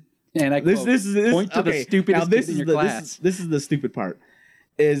Newton. And I This is point to the okay, stupidest now this kid in is your the class. this is the stupid part.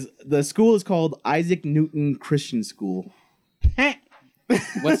 Is the school is called Isaac Newton Christian School.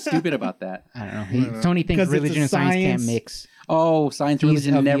 What's stupid about that? I don't know. Tony thinks 'Cause it's a religion and science can't science. mix. Oh, science He's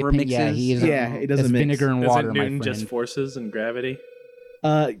religion of the never opinion- mixes. Yeah, he is. Yeah, it doesn't That's mix. vinegar and Isn't water, my Newton friend. just forces and gravity?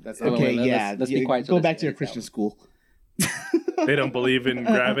 That's not Okay, wait, yeah. let's be quiet so Go this back to your edits Christian out. school. They don't believe in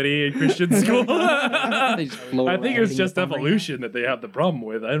gravity in Christian school. They just float I think around. it's just evolution that they have the problem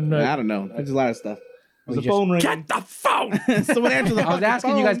with. I don't know. I don't know. There's a lot of stuff. There's a just- phone ring. Get the phone! Someone answer the I was fucking asking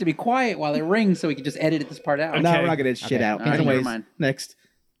you phone. guys to be quiet while it rings so we could just edit this part out. Okay. No, we're not gonna get shit Okay. out. All right, Anyways, never mind. next.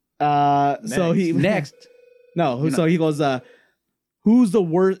 So he Next. no. So he goes. Who's the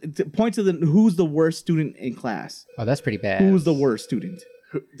worst? Point to the who's the worst student in class. Oh, that's pretty bad. Who's the worst student?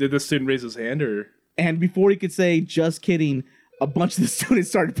 Did the student raise his hand or? And before he could say "just kidding," a bunch of the students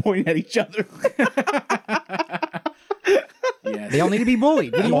started pointing at each other. yes. They all need to be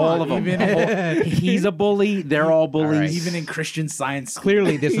bullied. What do you All want? of them. He's a bully. They're all bullies. right. Even in Christian Science.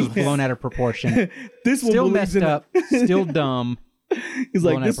 Clearly, this was blown out of proportion. This one Still believes messed in up. Still dumb. He's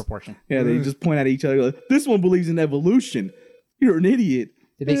Blown like out of this. proportion. Yeah, they just point at each other. Like, this one believes in evolution. You're an idiot.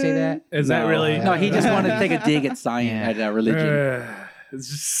 Did they say that? Is that No. really? No, he just wanted to take a dig at science, at religion. It's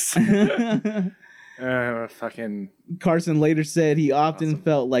just. Fucking. Carson later said he often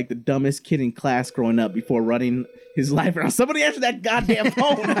felt like the dumbest kid in class growing up before running his life around. Somebody answer that goddamn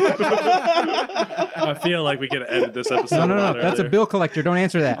phone. I feel like we could edit this episode. No, no, a lot no. That's a earlier. bill collector. Don't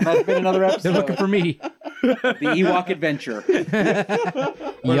answer that. That's been another episode. They're looking for me. The Ewok adventure. We're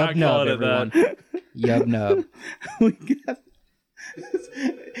Yub not nub, calling it everyone. that. Yub nub. We got-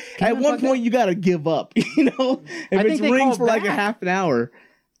 At one point, you gotta give up. You know, if I think it they rings called for like a back. half an hour,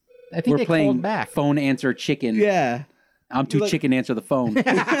 I think We're they playing called back. phone answer chicken. yeah. I'm too Like- chicken to answer the phone.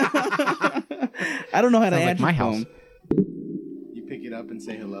 I don't know how to Sounds like answer my the house. phone. You pick it up and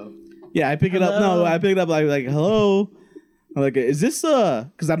say hello. Yeah, I pick it up. No, I pick it up like hello. I'm like, is this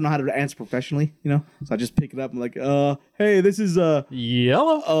because I don't know how to answer professionally, you know? So I just pick it up. I'm like, hey, this is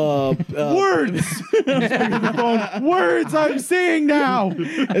Yellow. words. Words I'm saying now.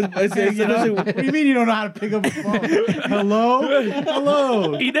 It's, What do you mean you don't know how to pick up a phone? Hello?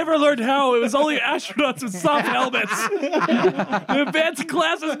 Hello. He never learned how. It was only astronauts with soft helmets. The advanced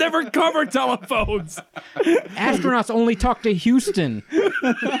classes never covered telephones. Astronauts only talk to Houston.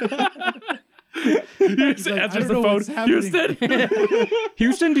 He just like, answers I don't the know phone. what's happening. Houston.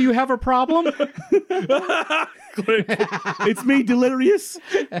 Houston, do you have a problem? Click. it's me, Delirious.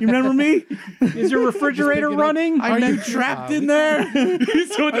 You remember me? Is your refrigerator running? Are you trapped in there?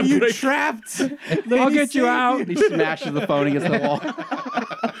 He's doing Are the you break. trapped? I'll get you out. He smashes the phone against the wall.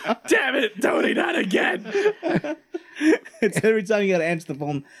 Damn it, Tony, not again. It's every time you gotta answer the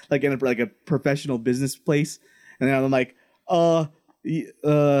phone, like in a professional business place, and then I'm like,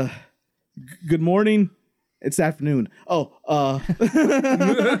 good morning. It's afternoon. I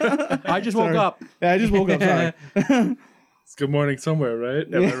just woke up. Yeah, I just woke up. Sorry. It's good morning somewhere, right?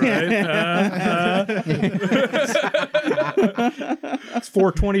 Am I right? It's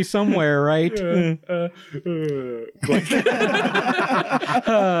 4:20 somewhere, right? That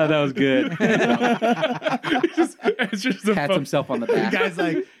was good. It's just a Pats himself on the back. The guy's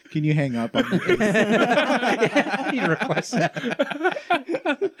like, can you hang up on me? He requests that.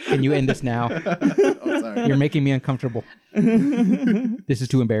 Can you end this now? Oh, sorry. You're making me uncomfortable. This is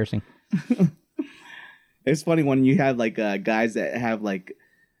too embarrassing. It's funny when you have like guys that have like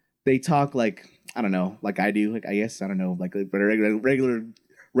they talk like I don't know, like I do, like I guess I don't know, like regular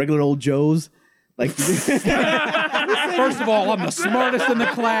old Joes. Like First of all, I'm the smartest in the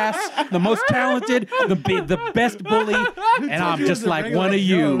class, the most talented, the best bully, and I'm just like one of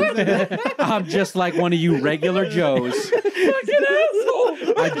you. I'm just like one of you regular Joes. fucking asshole.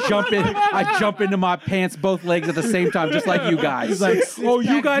 I jump into my pants both legs at the same time, just like you guys. Like, oh,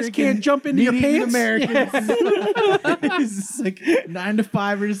 you guys can't jump into your pants? Americans. It's like 9 to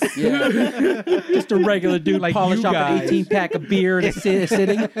 5ers. Yeah. Just a regular dude Like polish you off an guys. 18-pack of beer at a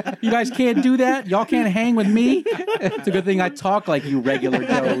sitting. You guys can't do that? Y'all can't hang with me? It's a good thing I talk like you regular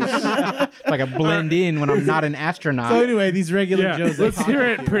Joes. Like I blend in when I'm not an astronaut. So anyway, these regular Yeah, Joes. they let's talk hear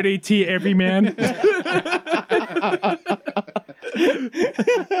like it, you. pretty T everyman.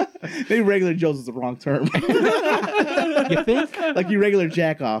 maybe regular Joes is the wrong term. You think? Like you regular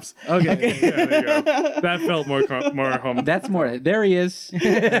jack-offs. Okay. Yeah, there you go. That felt more home. That's more. There he is.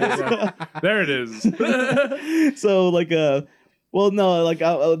 There it is. So like well no like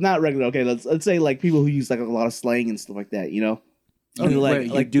not regular. Okay, let's say like people who use like a lot of slang and stuff like that. You know. Wait,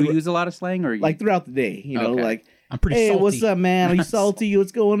 like you do use a lot of slang, or you... like throughout the day. You know, Okay. like. I'm pretty Hey, salty. what's up, man? Are you salty?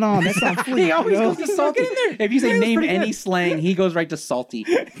 What's going on? That's on fleek. He always you know? goes to salty. If you say name any slang, he goes right to salty.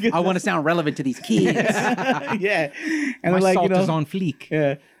 I want to sound relevant to these kids. Yeah, and My they're like, salt you know, is on fleek.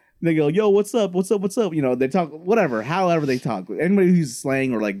 yeah. They go, yo, what's up? What's up? What's up? You know, they talk whatever, however they talk. Anybody who uses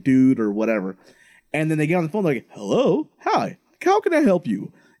slang or like dude or whatever, and then they get on the phone. They're like, hello, hi, how can I help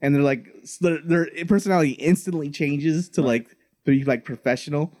you? And they're like, their personality instantly changes to like be like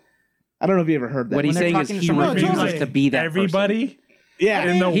professional. I don't know if you ever heard that. What he's they're saying is talking to he someone, refuses totally. to be that Everybody yeah,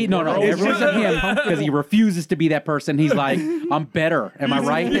 in the No, world. everyone's at him because he refuses to be that person. He's like, I'm better. Am I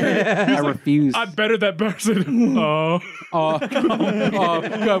right? I refuse. I'm better than person. Oh,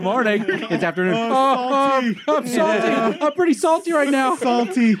 Good morning. It's afternoon. I'm salty. I'm pretty salty right now.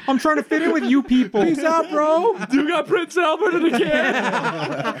 Salty. I'm trying to fit in with you people. Peace out, bro. you got Prince Albert in the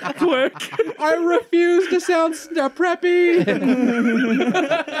can. Quick. I refuse to sound preppy.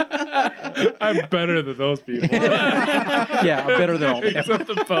 I'm better than those people. Yeah, I'm better than all. He's on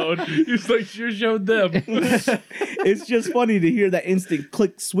the phone. He's like, sure showed them. it's just funny to hear that instant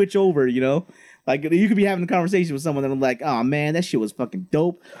click switch over. You know. Like you could be having a conversation with someone and I'm like, oh man, that shit was fucking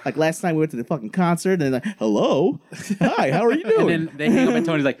dope. Like last time we went to the fucking concert and they're like, hello, hi, how are you doing? And then they hang up and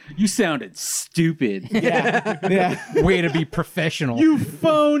Tony's like, you sounded stupid. yeah. Way to be professional. You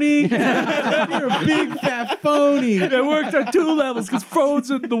phony. You're a big fat phony. It worked on 2 levels because phone's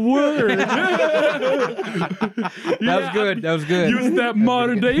in the word. That was good. That was good. Use that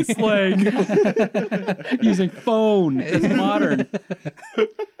modern day slang. Using phone. It's modern.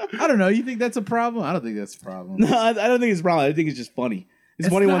 I don't know. You think that's a problem? I don't think that's a problem. No, I don't think it's a problem. I think it's just funny. It's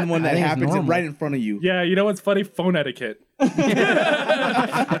funny not- when I that think it's happens normal. right in front of you. Yeah, you know what's funny? Phone etiquette.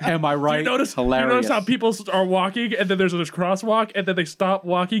 Am I right? You notice Hilarious. how people are walking and then there's this crosswalk and then they stop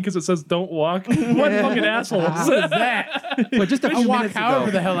walking because it says don't walk? What fucking assholes? That. But just a I few walk minutes however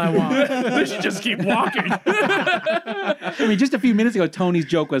ago, the hell I want. They should just keep walking. I mean, just a few minutes ago, Tony's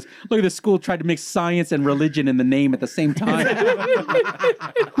joke was, look at this school tried to mix science and religion in the name at the same time.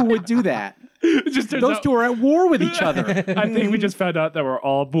 Who would do that? It just turns Those out- two are at war with each other. I think we just found out that we're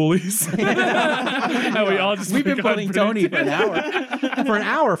all bullies. And we all just We've been become bullying pretty- Tony for an hour. For an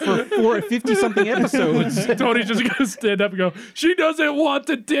hour, for 50-something episodes. Tony's just gonna stand up and go, she doesn't want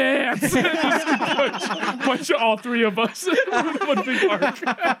to dance. Just punch all 3 of us in one big arc.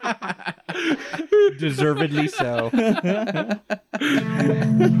 Deservedly so.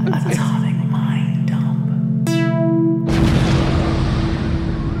 Atomic.